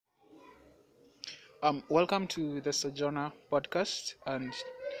Welcome to the Sojourner podcast and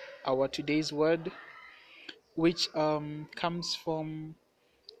our today's word, which comes from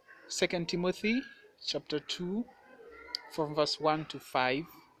Second Timothy chapter 2, from verse 1 to 5,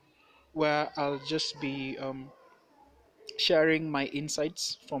 where I'll just be sharing my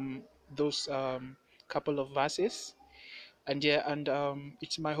insights from those couple of verses. And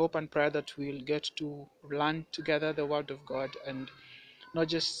it's my hope and prayer that we'll get to learn together the word of God and not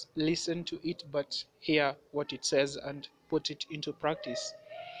just listen to it, but hear what it says and put it into practice.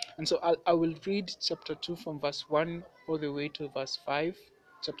 And so I will read chapter 2 from verse 1 all the way to verse 5,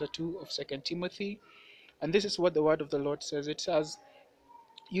 chapter 2 of Second Timothy. And this is what the word of the Lord says. It says,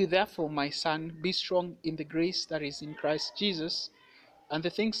 "You therefore, my son, be strong in the grace that is in Christ Jesus, and the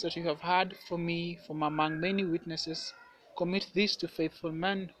things that you have heard from me from among many witnesses, commit these to faithful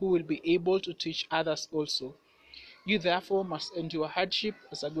men who will be able to teach others also. You therefore must endure hardship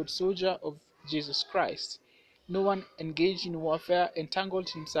as a good soldier of Jesus Christ. No one engaged in warfare entangled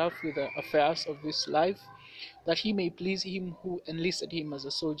himself with the affairs of this life, that he may please him who enlisted him as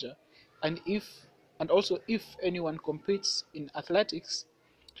a soldier. And also if anyone competes in athletics,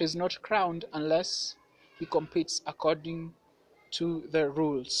 he is not crowned unless he competes according to the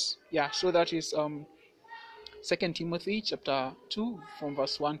rules." Yeah, so that is Second Timothy chapter 2 from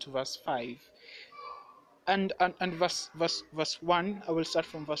verse 1 to verse 5. And verse 1, I will start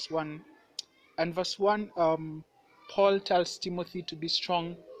from verse 1. And verse 1, Paul tells Timothy to be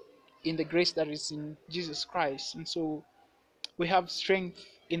strong in the grace that is in Jesus Christ. And so we have strength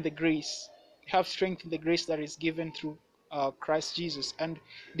in the grace. We have strength in the grace that is given through Christ Jesus. And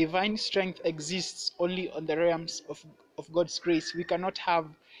divine strength exists only on the realms of God's grace. We cannot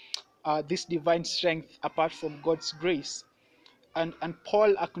have this divine strength apart from God's grace. And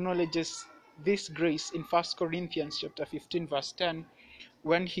Paul acknowledges this grace in 1 Corinthians chapter 15 verse 10,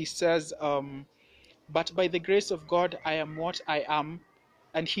 when he says, "But by the grace of God I am what I am,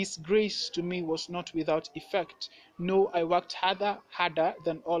 and his grace to me was not without effect. No, I worked harder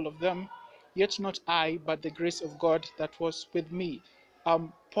than all of them, yet not I, but the grace of God that was with me."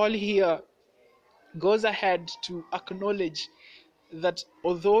 Paul here goes ahead to acknowledge that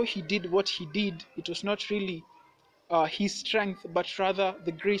although he did what he did, it was not really his strength, but rather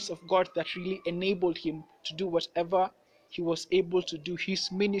the grace of God that really enabled him to do whatever he was able to do.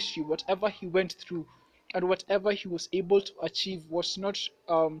 His ministry, whatever he went through, and whatever he was able to achieve was not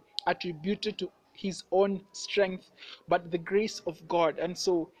attributed to his own strength, but the grace of God. And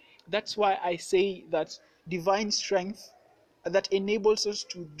so that's why I say that divine strength that enables us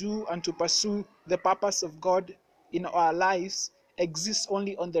to do and to pursue the purpose of God in our lives exists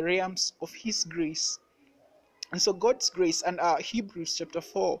only on the realms of his grace. And so God's grace, and Hebrews chapter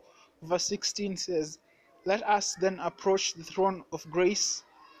 4 verse 16 says, "Let us then approach the throne of grace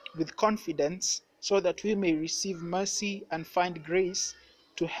with confidence, so that we may receive mercy and find grace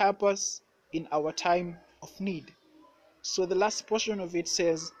to help us in our time of need." So the last portion of it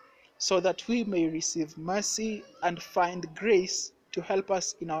says, "So that we may receive mercy and find grace to help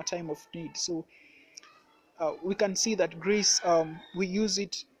us in our time of need." So we can see that grace, we use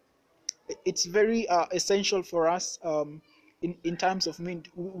it. It's very essential for us in times of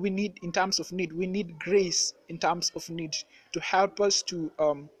need. We need grace in times of need to help us to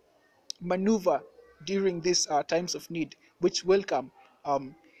maneuver during these times of need, which will come,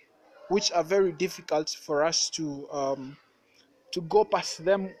 which are very difficult for us to go past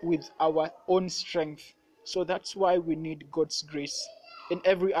them with our own strength. So that's why we need God's grace in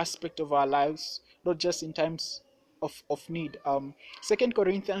every aspect of our lives, not just in times of need. 2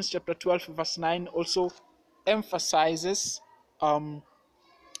 Corinthians chapter 12 verse 9 also emphasizes on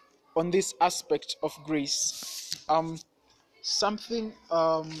this aspect of grace. Something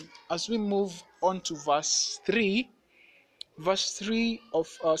As we move on to verse 3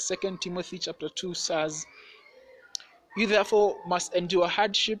 of 2 Timothy chapter 2 says, "You therefore must endure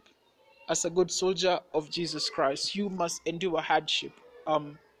hardship as a good soldier of Jesus Christ." You must endure hardship.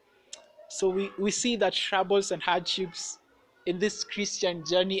 So we see that troubles and hardships in this Christian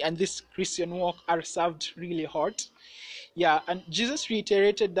journey and this Christian walk are served really hard. Yeah, and Jesus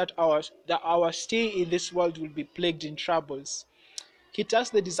reiterated that our stay in this world will be plagued in troubles. He tells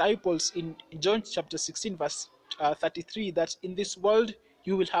the disciples in John chapter 16 verse 33 that in this world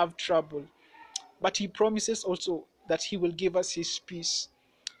you will have trouble. But he promises also that he will give us his peace,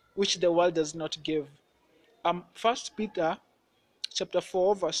 which the world does not give. First Peter chapter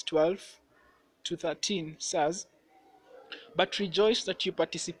 4 verse 12 to 13 says, "But rejoice that you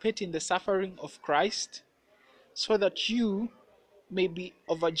participate in the suffering of Christ, so that you may be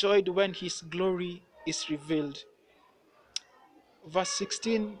overjoyed when his glory is revealed." Verse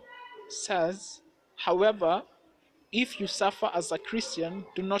 16 says, However, if you suffer as a Christian,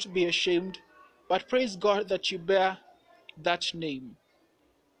 do not be ashamed, but praise God that you bear that name.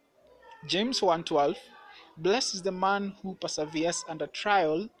 James 1:12, blessed is the man who perseveres under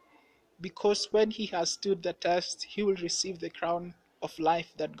trial, because when he has stood the test, he will receive the crown of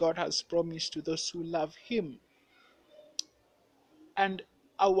life that God has promised to those who love him. And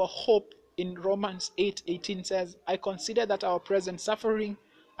our hope in Romans 8:18 says, I consider that our present suffering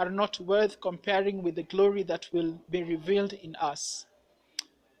are not worth comparing with the glory that will be revealed in us.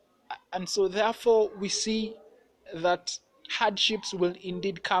 And so therefore we see that hardships will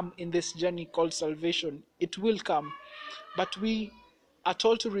indeed come in this journey called salvation. It will come. But we are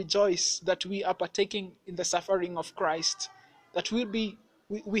told to rejoice that we are partaking in the suffering of Christ, that we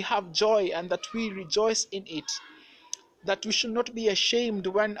have joy and that we rejoice in it, that we should not be ashamed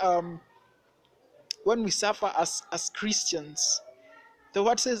when we suffer as Christians. The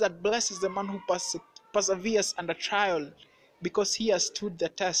word says that blessed is the man who perseveres under trial, because he has stood the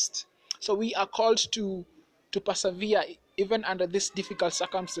test. So we are called to persevere even under these difficult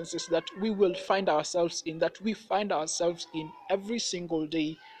circumstances that we will find ourselves in, that we find ourselves in every single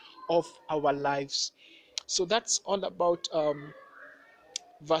day of our lives. So that's all about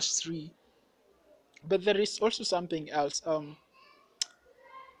verse 3. But there is also something else. The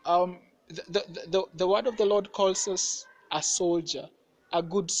word of the Lord calls us a soldier, a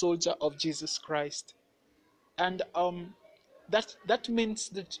good soldier of Jesus Christ. And that means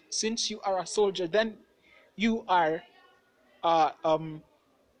that since you are a soldier, then you are uh, um,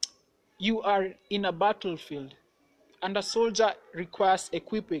 you are in a battlefield, and a soldier requires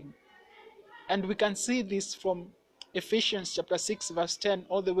equipping. And we can see this from Ephesians chapter 6 verse 10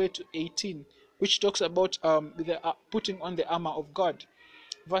 all the way to 18, which talks about the putting on the armor of God.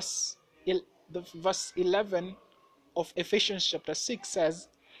 Verse 11 of Ephesians chapter 6 says,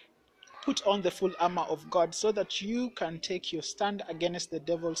 put on the full armor of God so that you can take your stand against the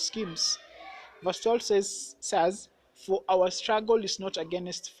devil's schemes. Verse 12 says, for our struggle is not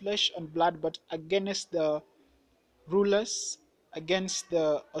against flesh and blood, but against the rulers, against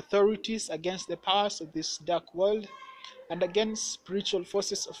the authorities, against the powers of this dark world, and against spiritual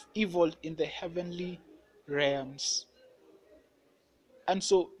forces of evil in the heavenly realms. And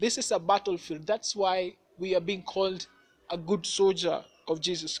so this is a battlefield. That's why we are being called a good soldier of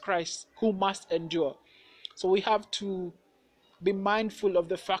Jesus Christ who must endure. So we have to be mindful of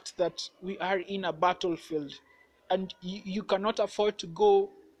the fact that we are in a battlefield, and you cannot afford to go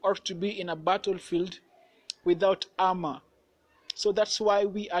or to be in a battlefield without armor. So that's why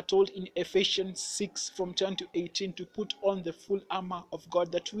we are told in Ephesians 6 from 10 to 18 to put on the full armor of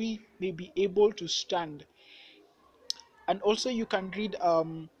God, that we may be able to stand. And also you can read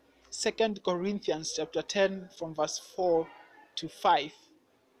 2 Corinthians chapter 10 from verse 4 to 5,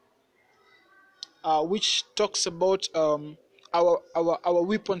 which talks about our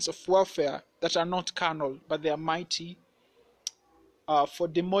weapons of warfare that are not carnal, but they are mighty for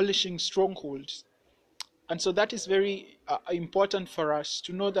demolishing strongholds. And so that is very important for us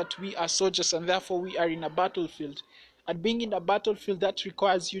to know that we are soldiers, and therefore we are in a battlefield. And being in a battlefield, that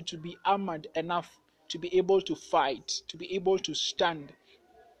requires you to be armored enough to be able to fight, to be able to stand.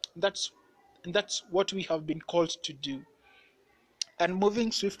 That's what we have been called to do. And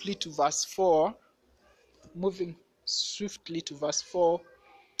moving swiftly to verse 4,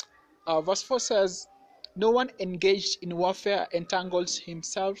 verse 4 says, no one engaged in warfare entangles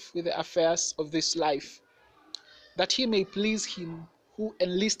himself with the affairs of this life, that he may please him who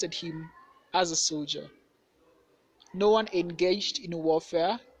enlisted him as a soldier. No one engaged in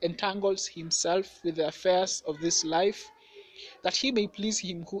warfare entangles himself with the affairs of this life, that he may please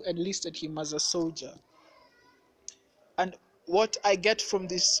him who enlisted him as a soldier. And what I get from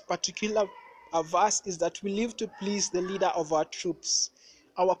this particular verse is that we live to please the leader of our troops,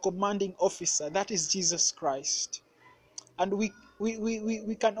 our commanding officer, that is Jesus Christ. And we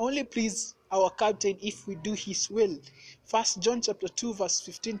can only please our captain if we do his will. 1 John chapter 2 verse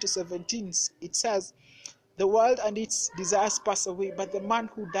 15 to 17, it says, the world and its desires pass away, but the man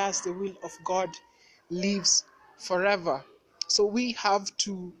who does the will of God lives forever. So we have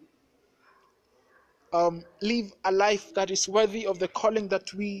to live a life that is worthy of the calling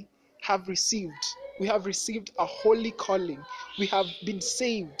that we have received. We have received a holy calling. We have been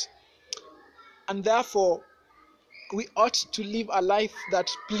saved. And therefore, we ought to live a life that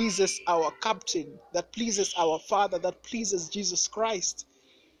pleases our captain, that pleases our Father, that pleases Jesus Christ.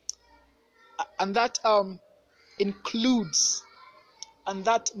 And that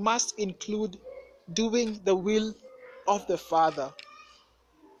must include doing the will of the Father.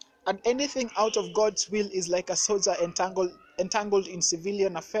 And anything out of God's will is like a soldier entangled in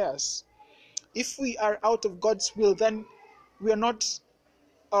civilian affairs. If we are out of God's will, then we are not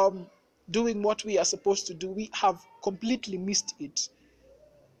um, doing what we are supposed to do. We have completely missed it.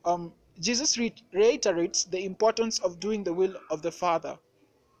 Jesus reiterates the importance of doing the will of the Father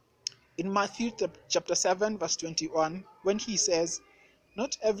in Matthew chapter 7, verse 21, when he says,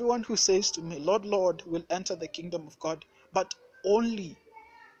 "Not everyone who says to me, 'Lord, Lord,' will enter the kingdom of God, but only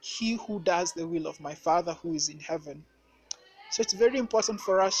he who does the will of my Father who is in heaven." So it's very important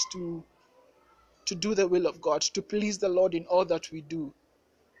for us to do the will of God, to please the Lord in all that we do.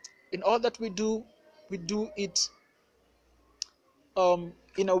 In all that we do it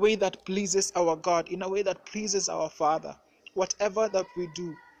in a way that pleases our God, in a way that pleases our Father. Whatever that we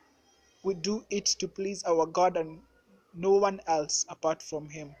do it to please our God and no one else apart from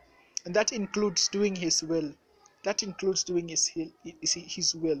Him. And that includes doing His will. That includes doing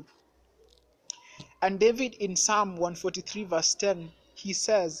His will. And David in Psalm 143 verse 10, he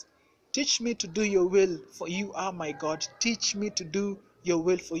says, "Teach me to do your will, for you are my God. Teach me to do your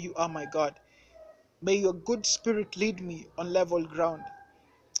will, for you are my God. May your good spirit lead me on level ground."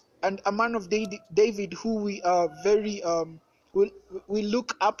 And a man of David who we are very we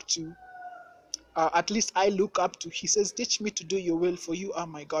look up to, at least I look up to, he says, "Teach me to do your will, for you are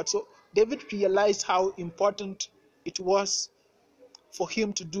my God." So David realized how important it was for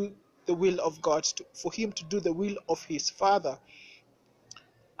him to do the will of God, for him to do the will of his Father.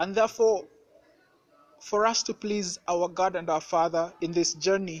 And therefore, for us to please our God and our Father in this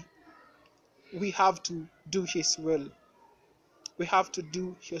journey, we have to do His will. We have to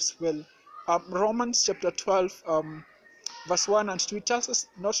do His will. Romans chapter 12, verse 1 and 2, it tells us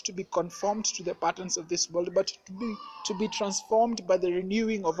not to be conformed to the patterns of this world, but to be transformed by the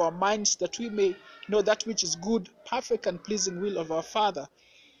renewing of our minds, that we may know that which is good, perfect, and pleasing will of our Father.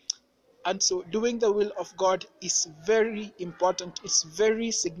 And so doing the will of God is very important. It's very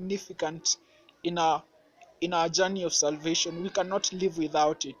significant in our journey of salvation. We cannot live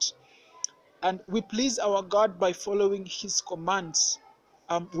without it. And we please our God by following His commands,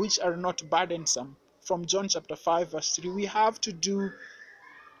 which are not burdensome. From John chapter 5 verse 3, we have to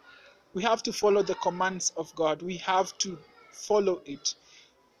follow the commands of God. We have to follow it.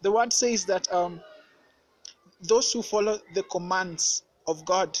 The word says that those who follow the commands of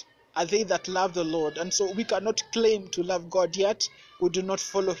God are they that love the Lord. And so we cannot claim to love God, yet we do not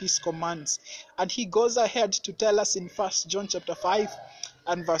follow His commands. And He goes ahead to tell us in 1 John chapter 5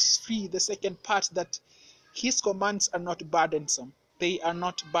 and verse 3, the second part, that His commands are not burdensome. They are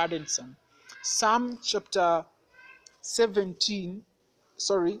not burdensome. Psalm chapter 19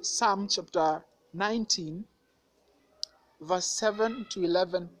 verse 7 to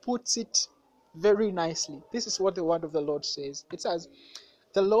 11 puts it very nicely. This is what the word of the Lord says. It says,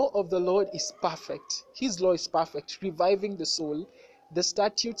 "The law of the Lord is perfect. His law is perfect, reviving the soul. The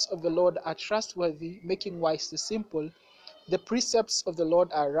statutes of the Lord are trustworthy, making wise the simple. The precepts of the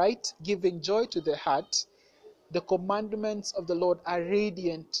Lord are right, giving joy to the heart. The commandments of the Lord are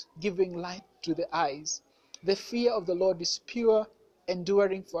radiant, giving light to the eyes. The fear of the Lord is pure,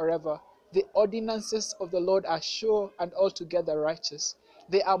 enduring forever. The ordinances of the Lord are sure and altogether righteous.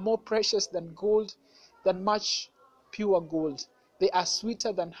 They are more precious than gold, than much pure gold. They are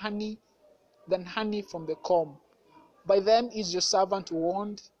sweeter than honey from the comb. By them is your servant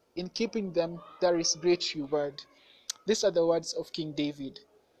warned. In keeping them there is great reward." These are the words of King David.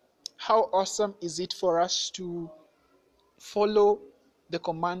 How awesome is it for us to follow the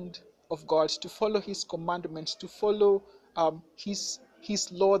command of God, to follow His commandments, to follow His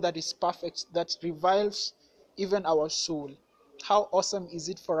law that is perfect, that revives even our soul. How awesome is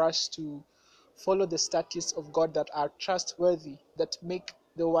it for us to follow the statutes of God that are trustworthy, that make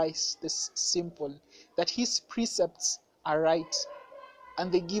the wise this simple, that His precepts are right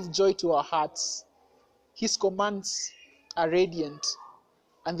and they give joy to our hearts. His commands are radiant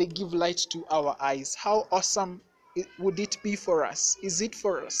and they give light to our eyes. How awesome would it be for us? Is it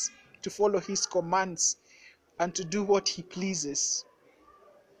for us to follow His commands and to do what He pleases?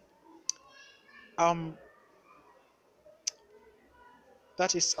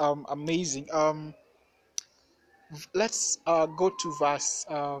 That is amazing. Let's go to verse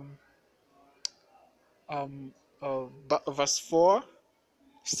 4.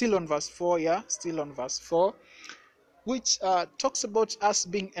 Still on verse 4, yeah, still on verse 4, which talks about us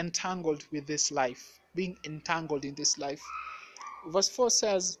being entangled with this life, being entangled in this life. Verse 4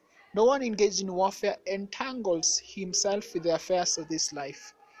 says, "No one engaged in warfare entangles himself with the affairs of this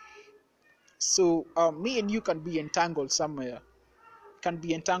life." So me and you can be entangled somewhere.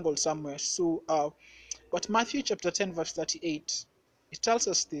 So, but Matthew chapter 10 verse 38, it tells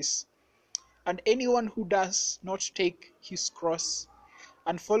us this: "And anyone who does not take his cross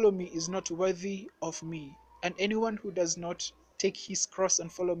and follow me is not worthy of me. And anyone who does not take his cross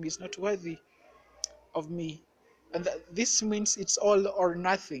and follow me is not worthy of me. And this means it's all or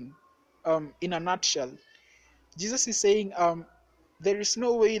nothing, in a nutshell. Jesus is saying, there is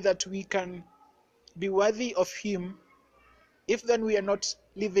no way that we can be worthy of him if then we are not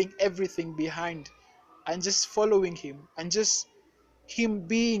leaving everything behind and just following him, and just him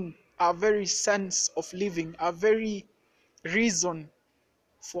being our very sense of living, our very reason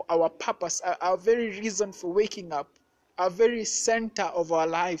for our purpose, our very reason for waking up, our very center of our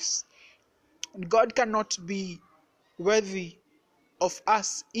lives. And God cannot be worthy of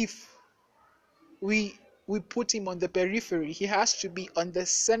us if we put him on the periphery. He has to be on the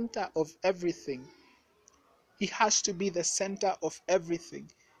center of everything. He has to be the center of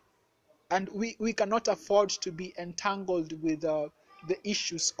everything. And we cannot afford to be entangled with the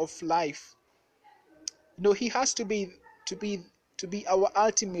issues of life. No, he has to be to be our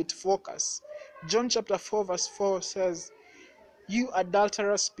ultimate focus. John chapter 4 verse 4 says, "You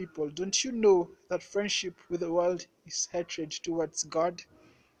adulterous people, don't you know that friendship with the world is hatred towards God?"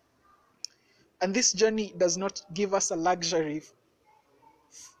 And this journey does not give us a luxury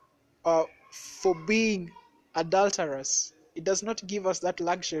for being adulterous. It does not give us that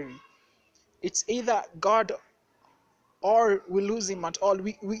luxury. It's either God or we lose him at all.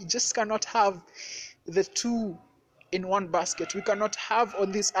 We just cannot have the two in one basket. We cannot have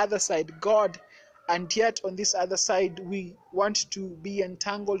on this other side God, and yet on this other side we want to be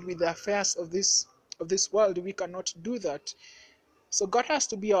entangled with the affairs of this world. We cannot do that. So God has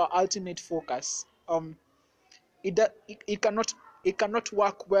to be our ultimate focus. It cannot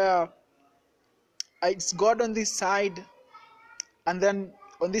work where it's God on this side, and then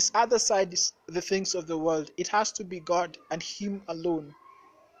on this other side is the things of the world. It has to be God and him alone.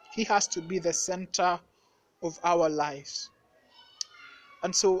 He has to be the center of our lives.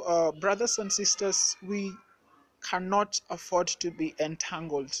 And so, brothers and sisters, we cannot afford to be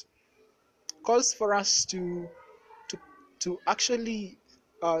entangled. Calls for us to actually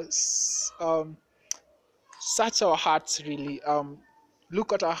search our hearts, really,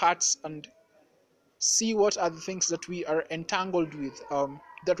 look at our hearts and see what are the things that we are entangled with,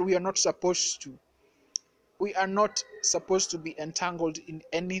 that we are not supposed to. We are not supposed to be entangled in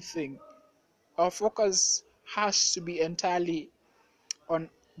anything. Our focus has to be entirely on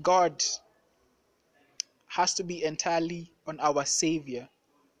God, has to be entirely on our Savior.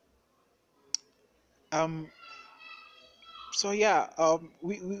 So yeah,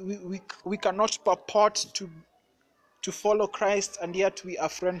 we cannot purport to follow Christ and yet we are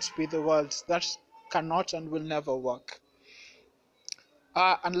friends with the world. That cannot and will never work.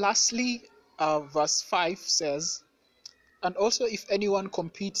 And lastly, verse 5 says, "And also if anyone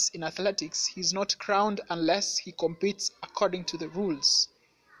competes in athletics, he is not crowned unless he competes according to the rules."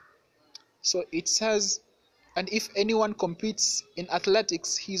 So it says, and if anyone competes in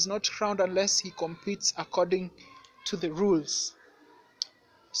athletics, he is not crowned unless he competes according to the rules.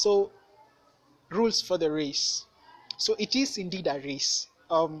 So, rules for the race. So it is indeed a race.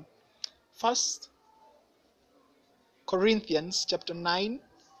 First Corinthians chapter 9,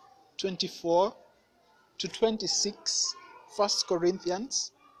 24 to 26. First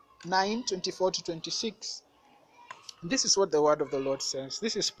Corinthians 9, 24 to 26. This is what the word of the Lord says.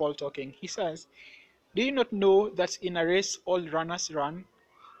 This is Paul talking. He says, "Do you not know that in a race all runners run,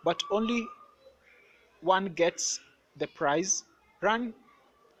 but only one gets the prize? Run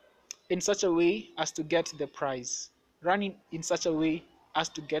in such a way as to get the prize. Running in such a way as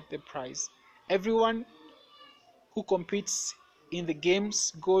to get the prize. Everyone who competes in the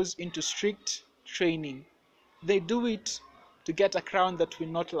games goes into strict training. They do it to get a crown that will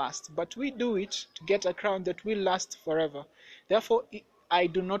not last, but we do it to get a crown that will last forever. Therefore, I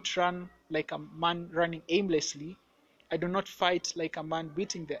do not run like a man running aimlessly. I do not fight like a man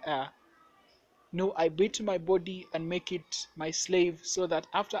beating the air. No, I beat my body and make it my slave, so that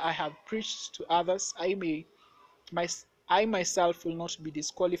after I have preached to others, I myself will not be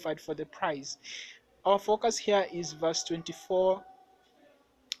disqualified for the prize." Our focus here is verse 24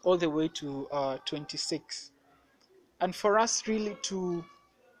 all the way to 26. And for us really to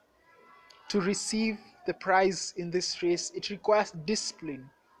receive the prize in this race, it requires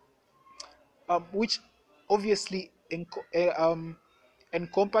discipline, which obviously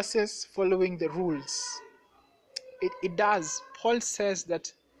encompasses following the rules. It does. Paul says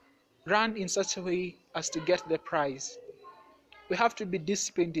that run in such a way as to get the prize. We have to be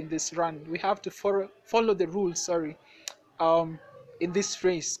disciplined in this run. We have to follow the rules, in this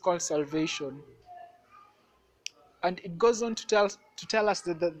race called salvation. And it goes on to tell us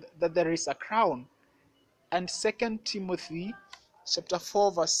that there is a crown. And 2 Timothy chapter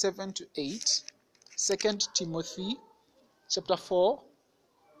 4, verse 7 to 8. 2 Timothy chapter 4,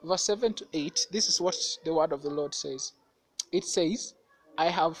 verse 7 to 8. This is what the word of the Lord says. It says, I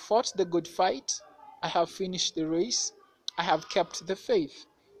have fought the good fight, I have finished the race, I have kept the faith.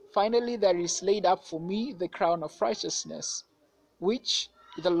 Finally, there is laid up for me the crown of righteousness, which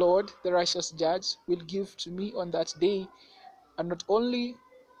the Lord, the righteous judge, will give to me on that day, and not only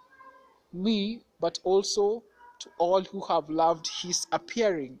me, but also to all who have loved his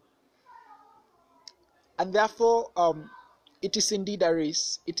appearing. And therefore, it is indeed a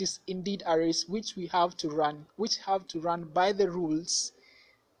race. It is indeed a race which we have to run, by the rules.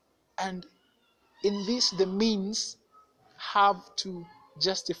 And in this, the means have to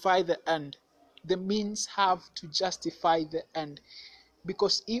justify the end. The means have to justify the end.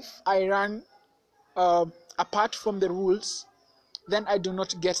 Because if I run apart from the rules, then I do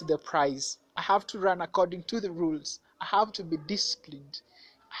not get the prize. I have to run according to the rules. I have to be disciplined.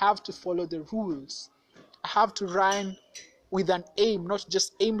 I have to follow the rules. I have to run with an aim, not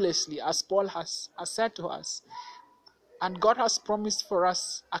just aimlessly, as Paul has said to us. And God has promised for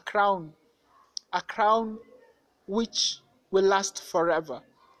us a crown which will last forever.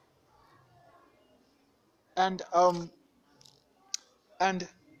 And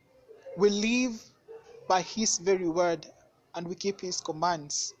we live by his very word, and we keep his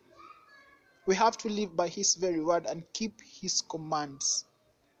commands. We have to live by his very word and keep his commands.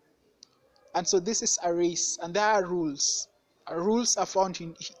 And so this is a race, and there are rules. Our rules are found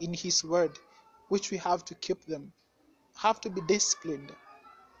in his word, which we have to keep them. Have to be disciplined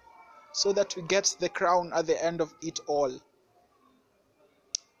so that we get the crown at the end of it all.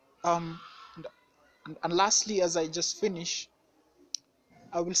 And lastly, as I just finish,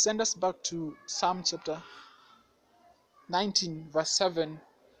 I will send us back to Psalm chapter 19, verse 7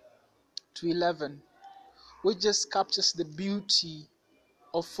 to 11, which just captures the beauty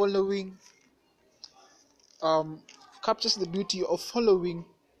of following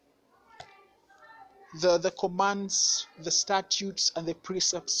the commands, the statutes, and the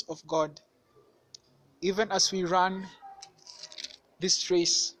precepts of God, even as we run this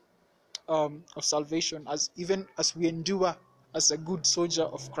race of salvation, even as we endure as a good soldier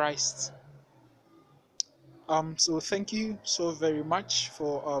of Christ. So thank you so very much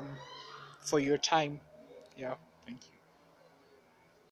for your time. Yeah, thank you.